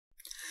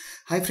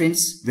Hi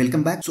friends,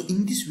 welcome back. So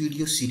in this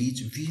video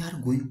series, we are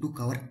going to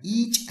cover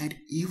each and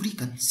every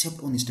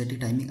concept on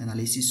static timing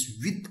analysis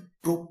with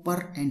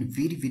proper and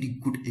very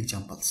good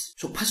examples.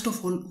 So first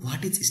of all,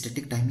 what is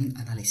static timing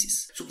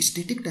analysis? So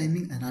static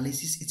timing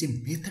analysis is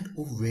a method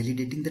of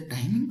validating the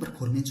timing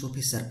performance of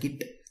a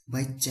circuit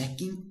by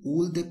checking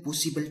all the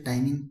possible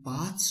timing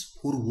paths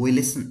for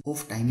violation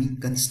of timing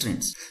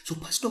constraints. So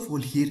first of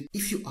all here,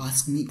 if you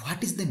ask me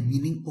what is the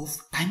meaning of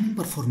timing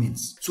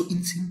performance? So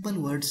in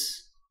simple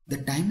words, the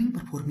timing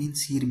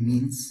performance here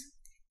means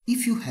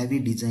if you have a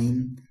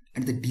design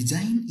and the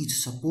design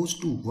is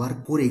supposed to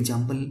work, for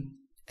example,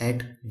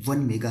 at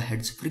 1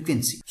 MHz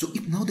frequency. So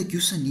if now the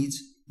question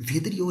is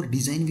whether your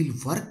design will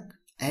work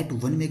at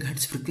 1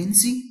 MHz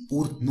frequency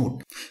or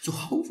not. So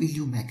how will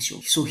you make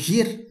sure? So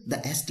here the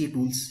STA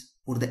tools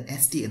or the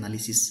STA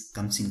analysis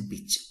comes in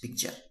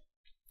picture,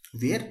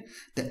 where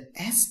the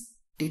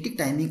static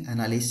timing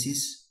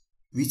analysis,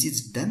 which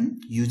is done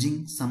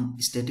using some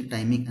static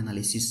timing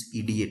analysis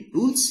EDA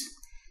tools,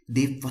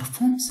 they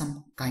perform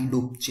some kind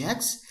of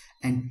checks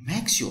and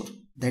make sure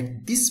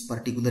that this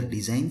particular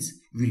designs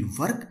will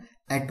work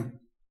at 1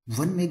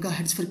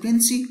 MHz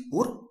frequency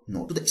or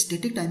not. So the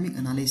static timing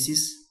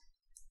analysis,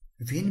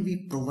 when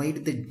we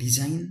provide the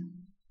design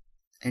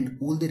and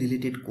all the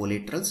related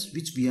collaterals,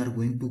 which we are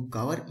going to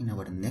cover in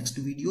our next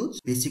videos,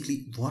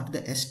 basically what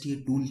the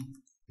STA tool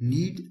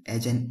need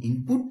as an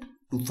input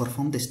to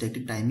perform the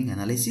static timing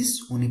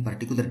analysis on a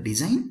particular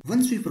design.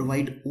 Once we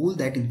provide all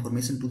that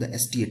information to the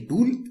STA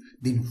tool,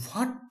 then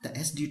what the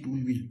STA tool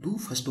will do,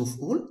 first of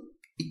all,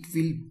 it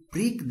will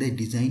break the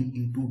design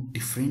into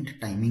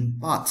different timing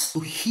paths.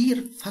 So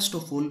here, first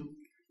of all,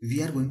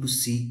 we are going to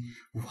see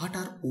what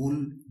are all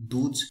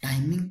those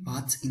timing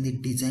paths in the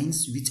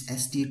designs which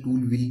STA tool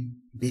will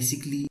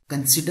basically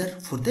consider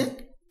for the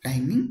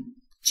timing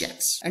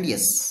checks. And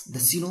yes, the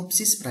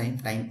synopsis prime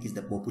time is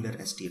the popular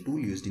STA tool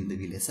used in the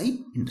VLSI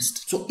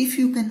industry. So if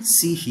you can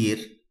see here,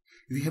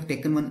 we have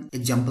taken one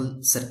example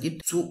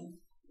circuit. So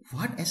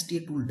what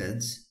STA tool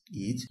does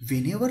is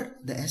whenever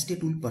the STA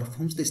tool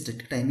performs the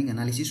static timing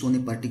analysis on a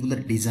particular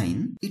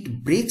design,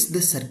 it breaks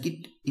the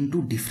circuit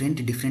into different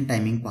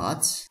timing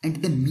paths,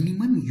 and the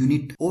minimum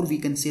unit, or we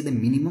can say the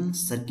minimum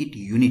circuit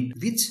unit,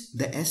 which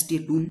the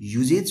STA tool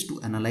uses to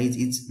analyze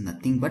is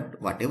nothing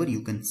but whatever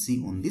you can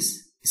see on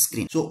this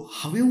screen. So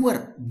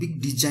however big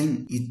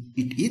design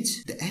it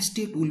is, the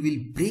STA tool will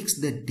breaks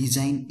the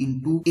design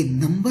into a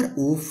number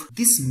of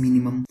this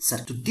minimum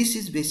circuit. So this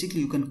is basically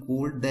you can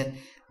call the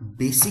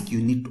basic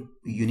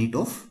unit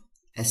of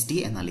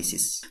STA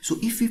analysis. So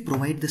if we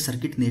provide the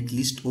circuit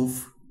netlist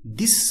of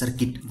this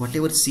circuit,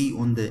 whatever see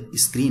on the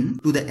screen,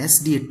 to the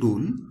STA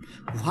tool,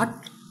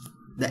 what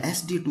the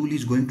STA tool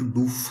is going to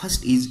do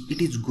first is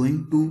it is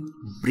going to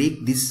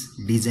break this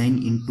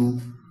design into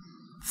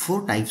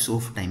 4 types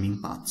of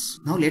timing paths.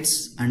 Now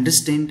let's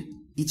understand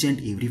each and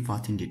every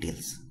path in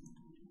details.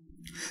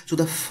 So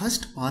the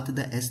first path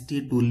the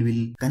STA tool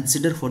will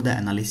consider for the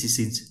analysis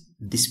is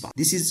this path.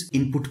 This is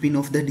input pin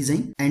of the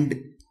design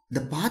and the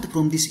path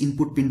from this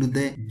input pin to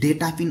the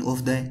data pin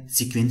of the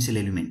sequential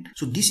element.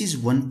 So this is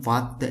one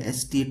path the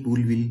STA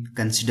tool will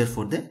consider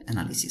for the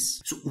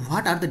analysis. So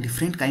what are the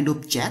different kind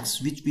of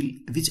checks which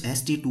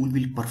STA tool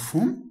will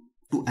perform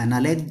to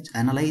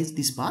analyze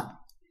this path?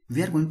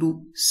 We are going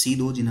to see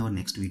those in our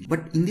next video.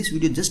 But in this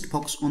video, just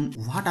focus on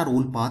what are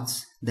all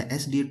paths the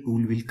STA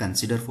tool will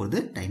consider for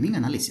the timing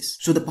analysis.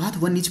 So the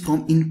path 1 is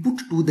from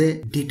input to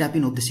the data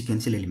pin of the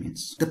sequential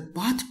elements. The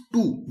path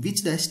 2,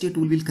 which the STA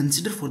tool will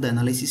consider for the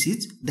analysis,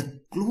 is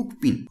the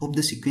clock pin of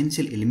the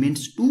sequential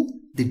elements to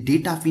the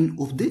data pin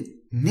of the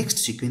next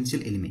sequential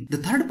element. The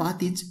third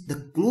path is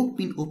the clock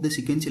pin of the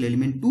sequential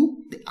element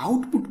to the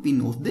output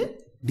pin of the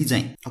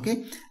design.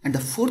 Okay. And the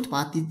fourth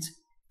path is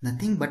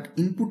nothing but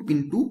input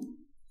pin to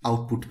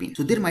output pin.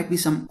 So there might be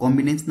some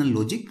combinational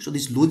logic. So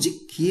this logic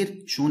here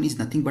shown is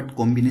nothing but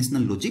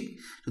combinational logic.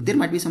 So there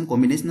might be some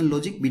combinational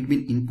logic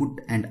between input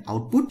and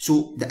output.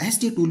 So the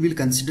STA tool will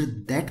consider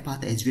that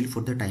path as well for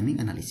the timing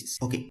analysis.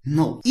 Okay.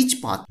 Now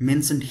each path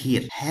mentioned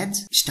here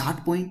has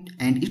start point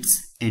and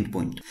its end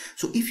point.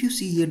 So if you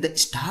see here, the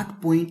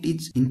start point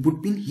is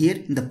input pin. Here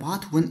in the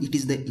path 1, it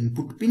is the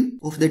input pin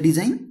of the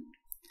design.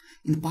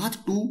 In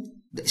path 2,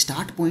 the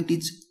start point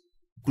is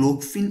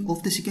clock pin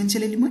of the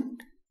sequential element.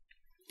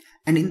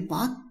 And in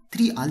path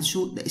 3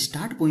 also the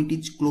start point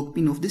is clock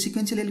pin of the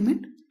sequential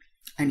element.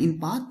 And in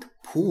path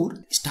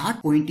 4,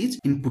 start point is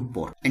input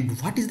port.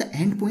 And what is the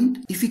end point?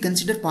 If we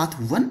consider path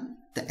 1,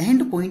 the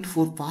end point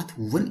for path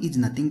 1 is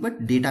nothing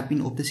but data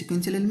pin of the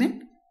sequential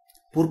element.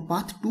 For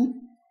path 2,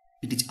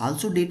 it is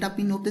also data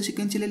pin of the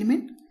sequential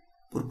element.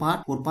 For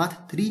path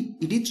 3,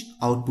 it is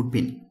output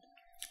pin.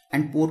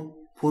 And for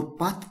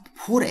path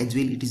 4 as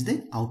well, it is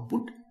the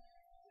output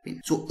pin.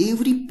 So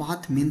every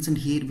path mentioned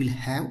here will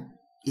have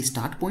a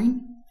start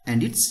point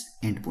and its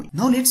end point.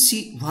 Now let's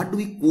see what do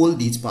we call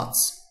these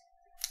paths.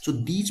 So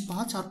these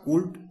paths are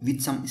called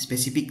with some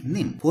specific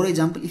name. For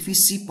example, if we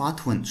see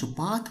path 1, so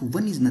path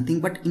 1 is nothing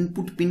but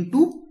input pin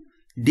to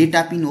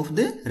data pin of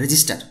the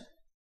register.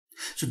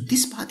 So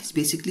this path is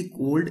basically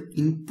called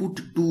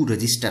input to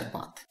register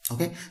path.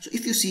 Okay, so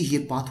if you see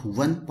here path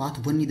 1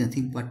 is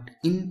nothing but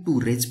into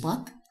res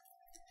path,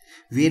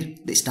 where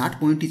the start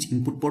point is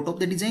input port of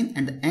the design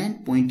and the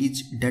end point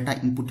is data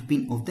input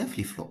pin of the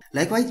flip-flop.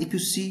 Likewise, if you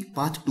see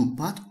path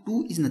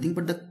 2 is nothing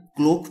but the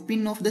clock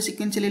pin of the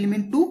sequential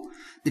element to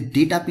the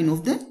data pin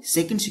of the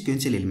second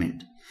sequential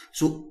element.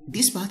 So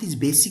this path is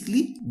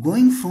basically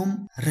going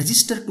from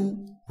register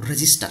to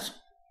register,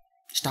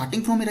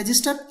 starting from a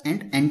register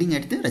and ending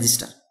at the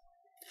register.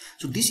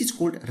 So this is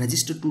called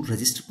register to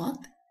register path,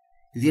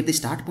 where the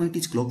start point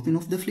is clock pin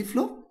of the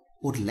flip-flop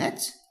or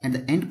latch and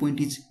the end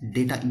point is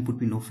data input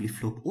pin of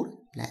flip-flop or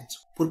latch.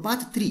 For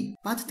path 3,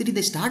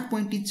 the start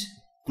point is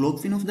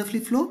clock pin of the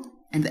flip-flop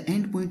and the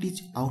end point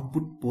is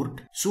output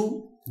port.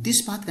 So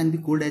this path can be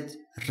called as,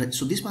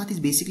 so this path is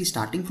basically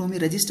starting from a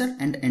register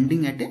and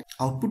ending at a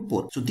output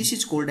port. So this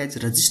is called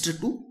as register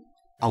to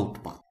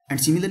out path. And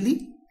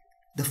similarly,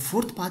 the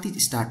fourth path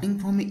is starting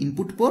from an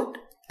input port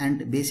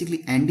and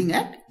basically ending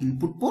at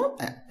input port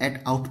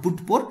at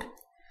output port.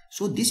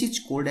 So this is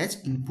called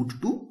as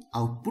input to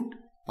output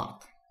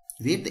path,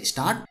 where the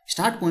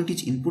start point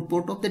is input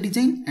port of the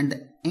design and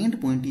the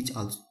end point is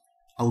also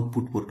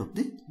output port of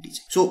the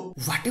design. So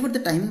whatever the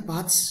timing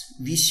paths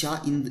we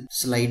saw in the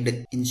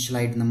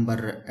slide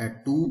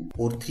number 2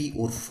 or 3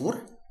 or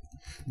 4,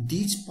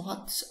 these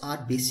paths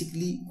are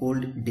basically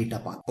called data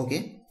path.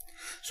 Okay,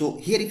 so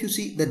here if you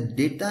see, the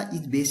data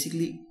is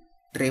basically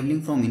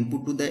traveling from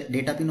input to the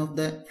data pin of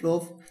the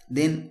flip.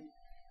 Then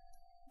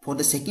for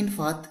the second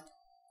path,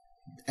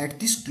 at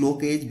this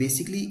clock edge,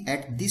 basically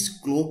at this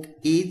clock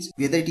edge,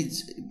 whether it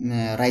is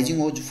rising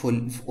or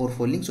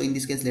falling, so in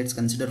this case let's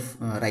consider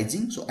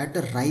rising. So at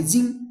the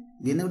rising,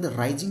 whenever the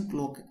rising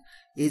clock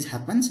edge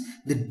happens,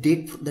 the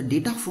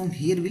data from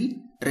here will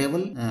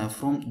travel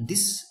from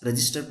this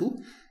register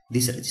to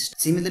this register.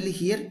 Similarly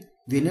here,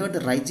 whenever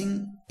the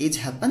rising edge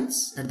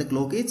happens at the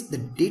clock edge, the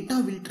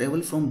data will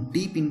travel from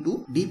deep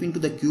into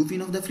the Q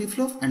pin of the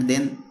flip-flop and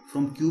then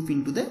from Q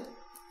pin to the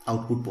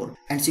output port.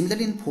 And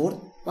similarly in fourth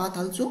path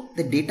also,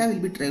 the data will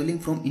be traveling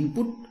from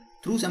input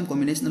through some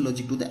combinational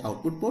logic to the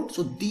output port.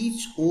 So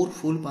these all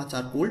 4 paths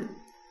are called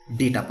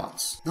data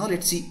paths. Now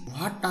let's see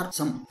what are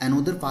some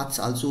another paths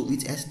also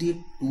which STA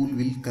tool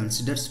will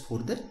considers for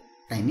the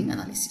timing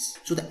analysis.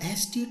 So the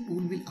STA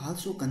tool will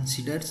also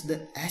considers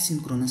the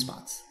asynchronous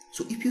paths.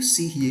 So if you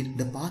see here,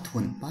 the path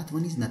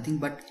 1 is nothing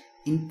but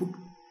input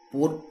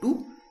port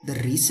to the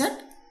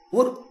reset,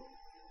 or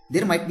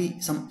there might be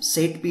some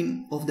set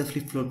pin of the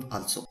flip-flop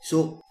also.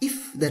 So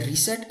if the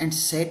reset and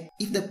set,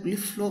 if the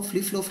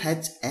flip-flop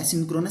has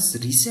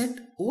asynchronous reset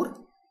or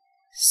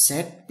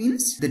set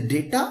pins, the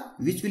data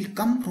which will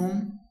come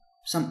from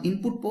some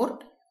input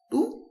port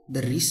to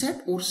the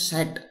reset or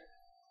set,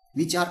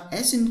 which are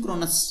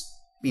asynchronous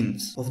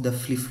pins of the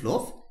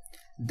flip-flop,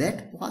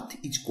 that path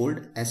is called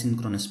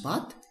asynchronous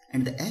path,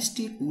 and the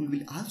STA tool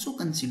will also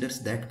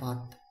considers that path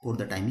for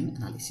the timing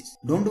analysis.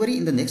 Don't worry,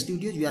 in the next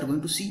videos we are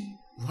going to see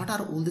what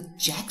are all the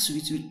checks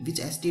which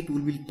STA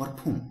tool will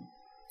perform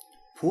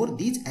for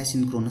these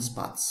asynchronous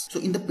paths. So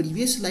in the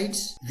previous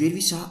slides where we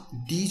saw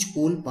these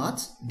all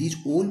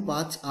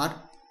paths are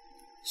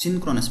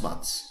synchronous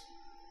paths.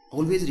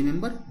 Always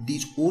remember,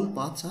 these all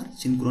paths are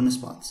synchronous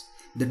paths.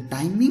 The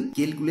timing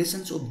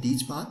calculations of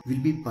these paths will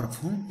be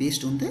performed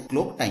based on the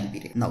clock time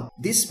period. Now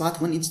this path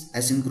 1 is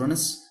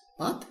asynchronous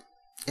path.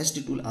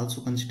 STA tool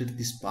also consider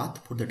this path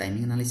for the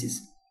timing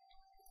analysis.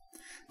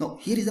 Now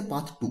here is the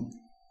path 2.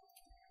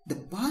 The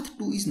path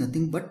 2 is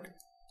nothing but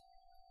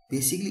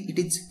basically it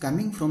is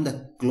coming from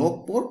the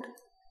clock port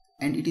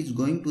and it is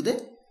going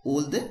to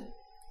all the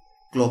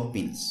clock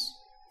pins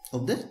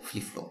of the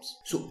flip-flops.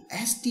 So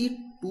STA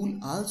tool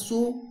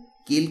also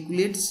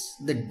calculates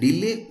the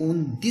delay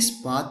on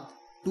this path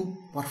to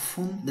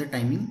perform the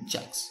timing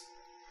checks.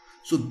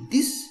 So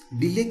this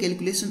delay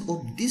calculation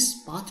of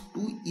this path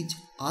 2 is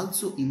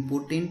also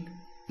important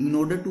in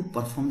order to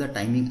perform the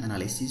timing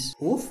analysis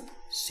of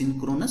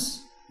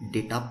synchronous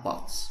data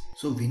paths.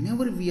 So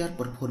whenever we are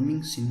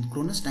performing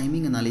synchronous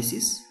timing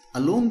analysis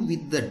along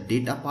with the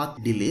data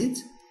path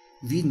delays,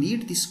 we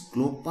need this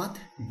clock path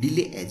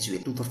delay as well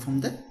to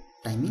perform the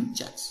timing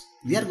checks.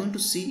 We are going to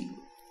see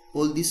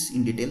all this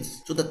in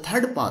details. So the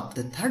third path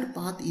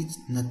is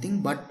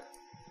nothing but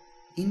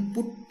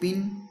input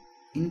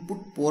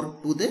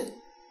port to the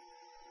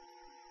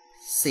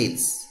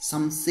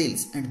some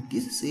cells, and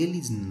this cell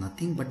is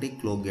nothing but a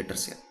clock getter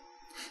cell.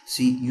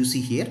 You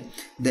see here,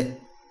 the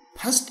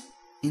first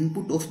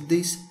input of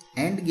this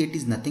AND gate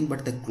is nothing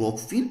but the clock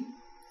pin,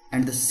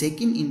 and the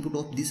second input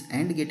of this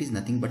AND gate is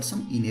nothing but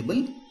some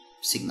enable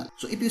signal.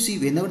 So if you see,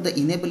 whenever the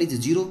enable is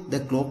 0,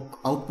 the clock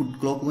output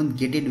clock 1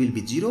 gated will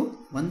be 0.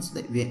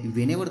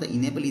 Whenever the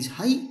enable is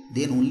high,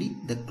 then only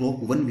the clock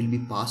 1 will be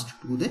passed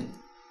to the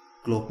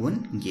clock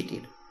 1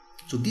 gated.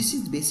 So this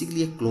is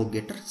basically a clock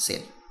getter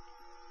cell.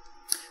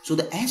 So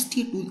the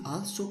STA tool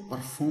also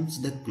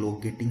performs the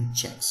clock getting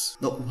checks.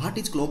 Now what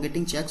is clock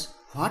getting checks?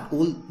 What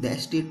all the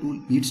STA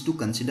tool needs to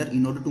consider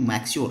in order to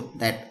make sure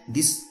that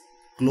this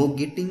clock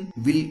gating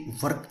will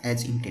work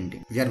as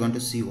intended. We are going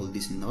to see all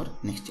this in our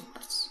next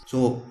chapters.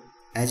 So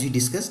as we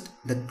discussed,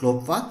 the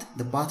clock path,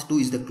 the path 2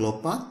 is the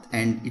clock path,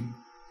 and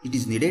it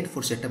is needed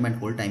for setup and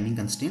hold timing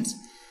constraints.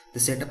 The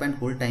setup and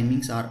hold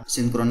timings are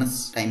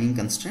synchronous timing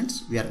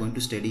constraints. We are going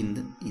to study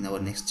in our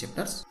next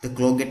chapters. The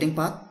clock gating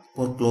path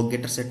for clock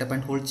getter setup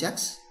and hold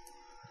checks.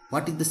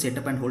 What is the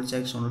setup and hold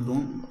checks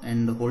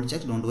and hold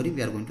checks? Don't worry,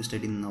 we are going to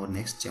study in our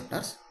next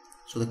chapters.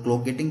 So the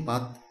clock gating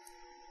path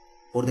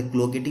or the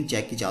clock gating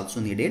check is also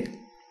needed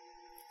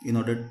in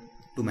order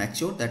to make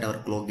sure that our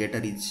clock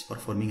getter is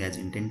performing as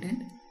intended.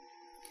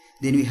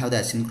 Then we have the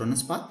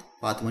asynchronous path.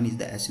 Path 1 is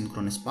the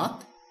asynchronous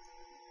path.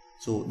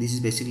 So this is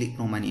basically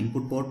from an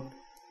input port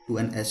to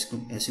an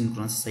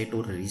asynchronous set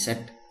or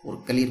reset or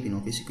clear pin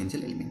of a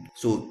sequential element.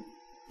 So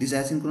this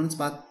asynchronous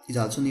path is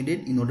also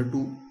needed in order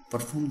to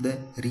perform the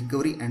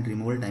recovery and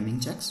removal timing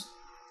checks.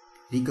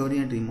 Recovery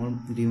and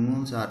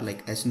removals are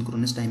like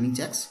asynchronous timing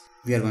checks.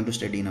 We are going to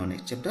study in our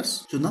next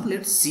chapters. So now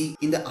let's see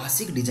in the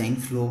Asic design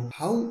flow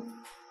how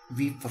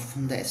we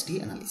perform the STA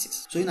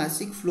analysis. So in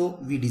Asic flow,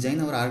 we design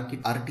our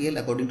RTL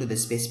according to the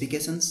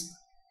specifications.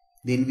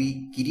 Then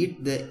we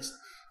create the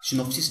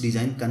synopsis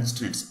design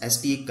constraints,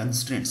 STA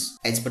constraints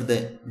as per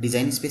the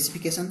design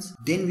specifications.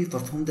 Then we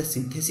perform the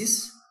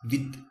synthesis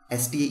with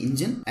STA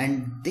engine,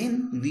 and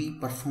then we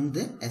perform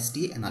the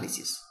STA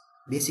analysis.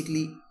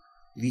 Basically,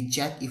 we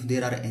check if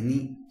there are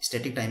any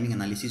static timing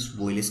analysis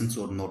violations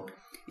or not.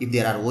 If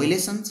there are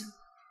violations,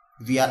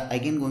 we are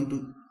again going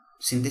to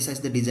synthesize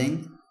the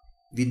design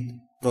with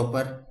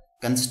proper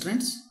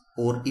constraints,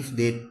 or if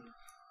there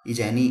is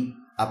any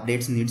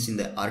updates needs in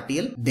the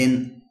RTL.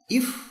 Then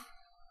if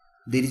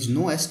there is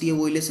no STA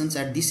violations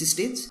at this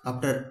stage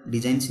after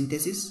design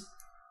synthesis,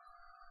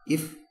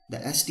 if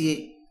the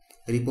STA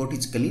report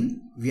is clean,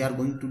 we are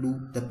going to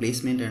do the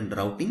placement and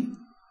routing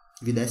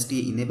with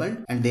STA enabled,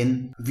 and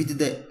then with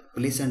the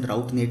place and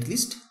route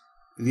netlist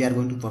we are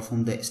going to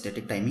perform the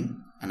static timing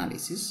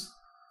analysis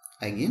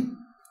again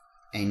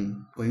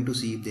and going to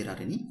see if there are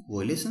any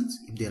violations.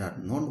 If there are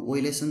no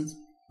violations,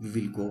 we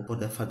will go for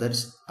the further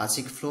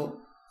Asic flow.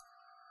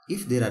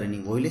 If there are any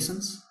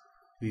violations,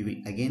 we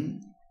will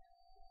again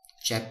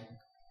check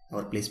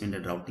our placement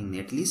and routing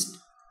netlist,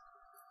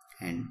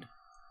 and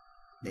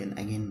then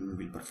again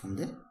we will perform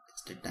the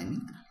static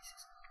timing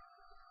analysis.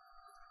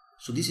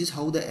 So this is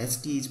how the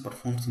STA is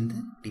performed in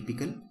the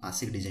typical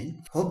Asic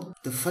design. Hope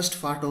the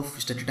first part of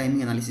static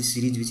timing analysis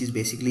series, which is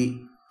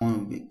basically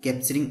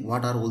capturing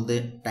what are all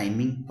the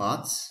timing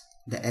paths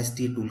the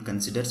STA tool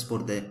considers for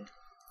the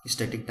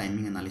static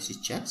timing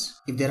analysis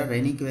checks. If there are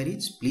any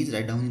queries, please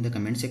write down in the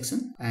comment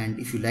section, and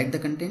if you like the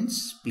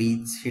contents,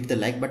 please hit the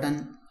like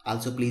button.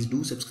 Also, please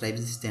do subscribe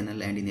to this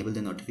channel and enable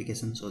the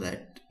notification so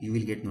that you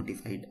will get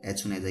notified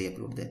as soon as I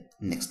upload the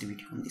next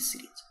video on this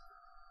series.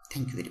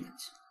 Thank you very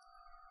much.